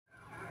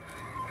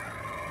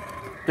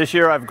This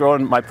year I've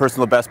grown my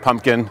personal best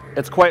pumpkin.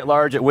 It's quite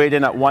large. It weighed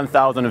in at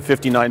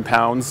 1,059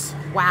 pounds.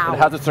 Wow. It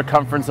has a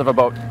circumference of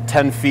about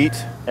 10 feet,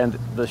 and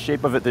the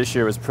shape of it this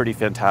year was pretty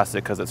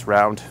fantastic because it's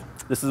round.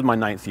 This is my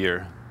 9th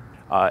year,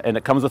 and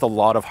it comes with a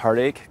lot of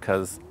heartache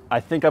because I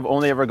think I've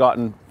only ever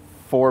gotten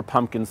 4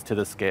 pumpkins to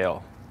the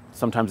scale.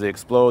 Sometimes they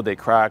explode, they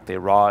crack, they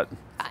rot.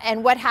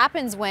 And what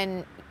happens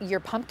when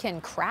your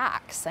pumpkin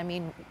cracks? I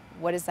mean,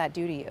 what does that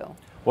do to you?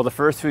 Well, the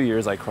first few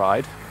years I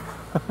cried,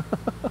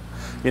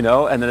 you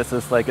know, and then it's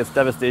just like, it's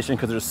devastation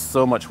because there's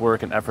so much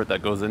work and effort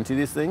that goes into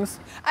these things.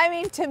 I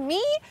mean, to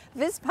me,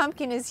 this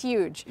pumpkin is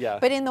huge. Yeah.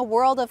 But in the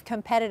world of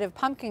competitive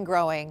pumpkin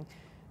growing,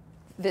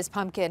 this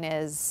pumpkin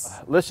is...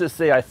 Let's just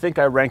say I think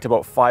I ranked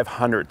about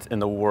 500th in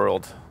the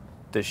world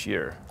this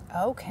year.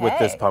 Okay. With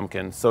this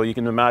pumpkin. So you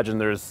can imagine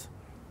there's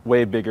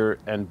way bigger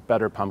and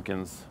better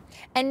pumpkins.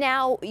 And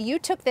now you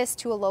took this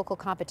to a local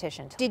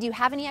competition. Did you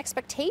have any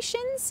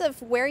expectations of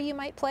where you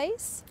might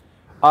place?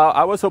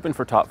 I was hoping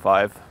for top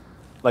 5.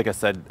 Like I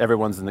said,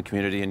 everyone's in the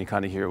community and you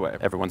kind of hear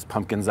what everyone's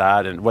pumpkin's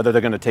at and whether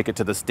they're going to take it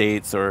to the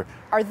States or...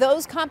 Are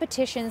those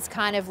competitions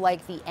kind of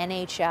like the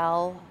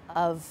NHL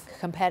of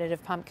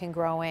competitive pumpkin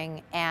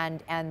growing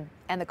and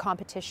the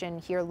competition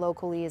here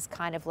locally is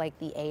kind of like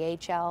the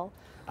AHL?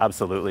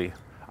 Absolutely.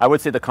 I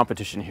would say the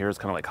competition here is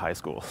kind of like high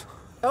school.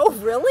 Oh,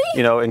 really?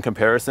 You know, in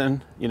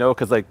comparison, you know,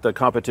 because like the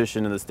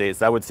competition in the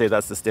States, I would say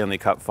that's the Stanley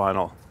Cup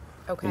final.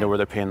 Okay. You know, where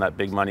they're paying that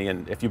big money.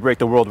 And if you break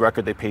the world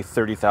record, they pay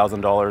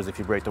 $30,000 if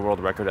you break the world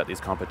record at these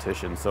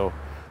competitions. So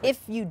if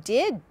you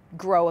did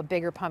grow a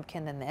bigger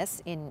pumpkin than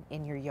this in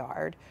your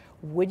yard,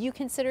 would you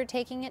consider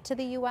taking it to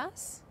the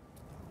US?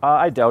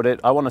 I doubt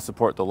it. I want to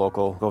support the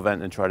local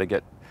event and try to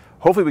get,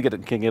 hopefully we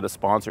can get a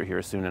sponsor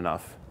here soon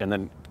enough and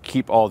then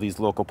keep all these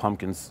local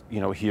pumpkins, you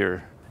know,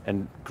 here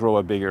and grow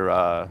a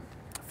bigger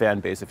fan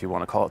base, if you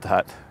want to call it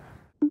that.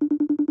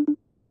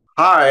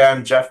 Hi,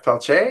 I'm Jeff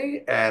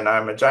Pelche, and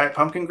I'm a giant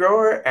pumpkin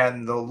grower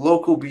and the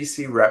local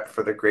BC rep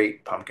for the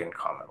Great Pumpkin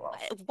Commonwealth.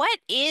 What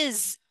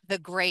is the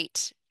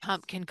Great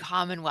Pumpkin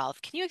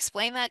Commonwealth? Can you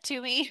explain that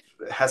to me?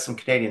 It has some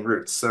Canadian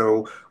roots.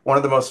 So one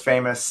of the most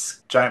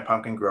famous giant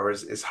pumpkin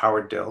growers is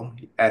Howard Dill,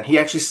 and he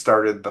actually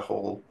started the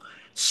whole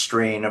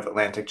strain of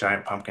Atlantic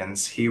giant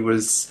pumpkins. He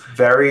was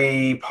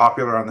very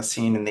popular on the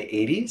scene in the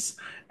 80s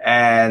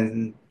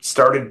and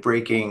started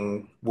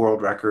breaking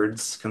world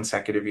records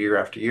consecutive year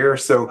after year.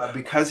 So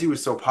because he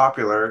was so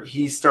popular,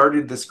 he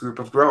started this group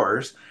of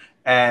growers,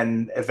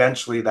 and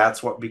eventually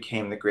that's what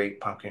became the Great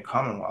Pumpkin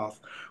Commonwealth,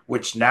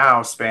 which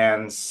now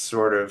spans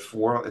sort of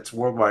its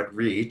worldwide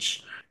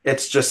reach.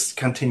 It just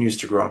continues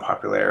to grow in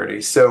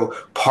popularity. So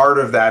part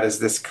of that is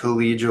this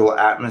collegial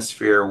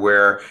atmosphere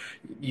where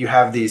you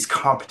have these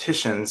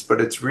competitions,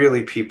 but it's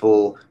really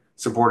people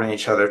supporting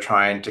each other,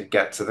 trying to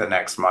get to the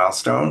next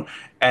milestone.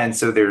 And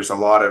so there's a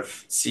lot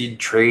of seed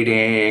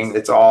trading.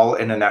 It's all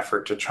in an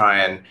effort to try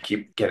and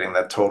keep getting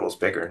the totals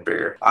bigger and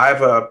bigger. I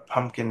have a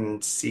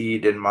pumpkin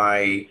seed in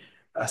my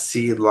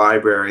seed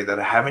library that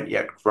I haven't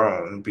yet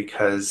grown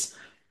because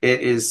it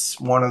is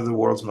one of the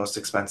world's most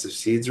expensive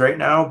seeds right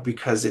now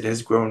because it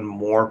has grown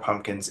more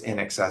pumpkins in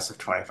excess of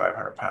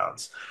 2,500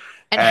 pounds.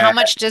 And how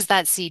much does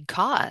that seed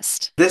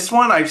cost? This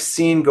one I've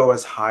seen go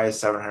as high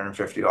as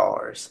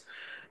 $750.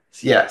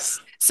 Yes.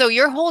 So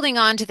you're holding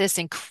on to this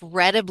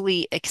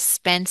incredibly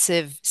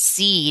expensive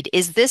seed.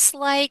 Is this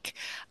like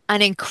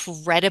an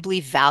incredibly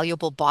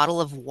valuable bottle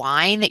of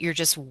wine that you're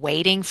just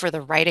waiting for the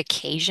right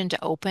occasion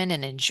to open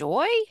and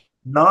enjoy?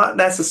 Not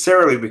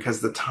necessarily,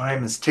 because the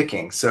time is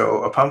ticking.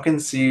 So a pumpkin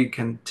seed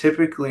can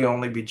typically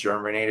only be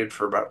germinated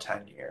for about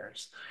 10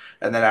 years.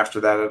 And then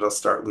after that, it'll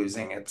start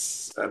losing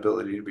its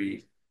ability to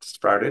be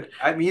sprouted.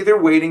 I'm either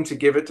waiting to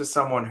give it to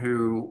someone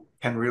who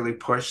can really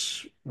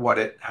push what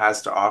it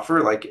has to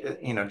offer. Like,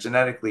 you know,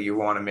 genetically, you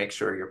want to make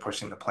sure you're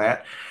pushing the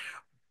plant.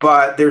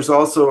 But there's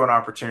also an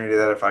opportunity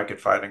that if I could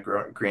find a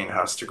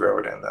greenhouse to grow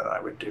it in, then I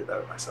would do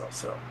that myself.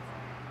 So,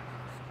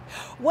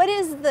 what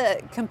is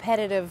the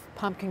competitive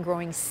pumpkin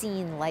growing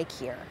scene like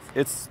here?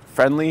 It's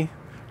friendly.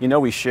 You know,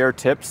 we share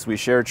tips, we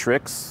share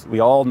tricks. We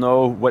all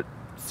know what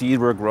seed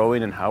we're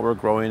growing and how we're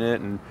growing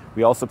it, and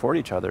we all support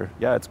each other.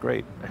 Yeah, it's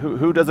great.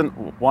 Who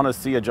doesn't want to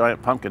see a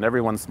giant pumpkin?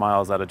 Everyone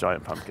smiles at a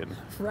giant pumpkin.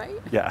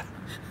 Right? Yeah.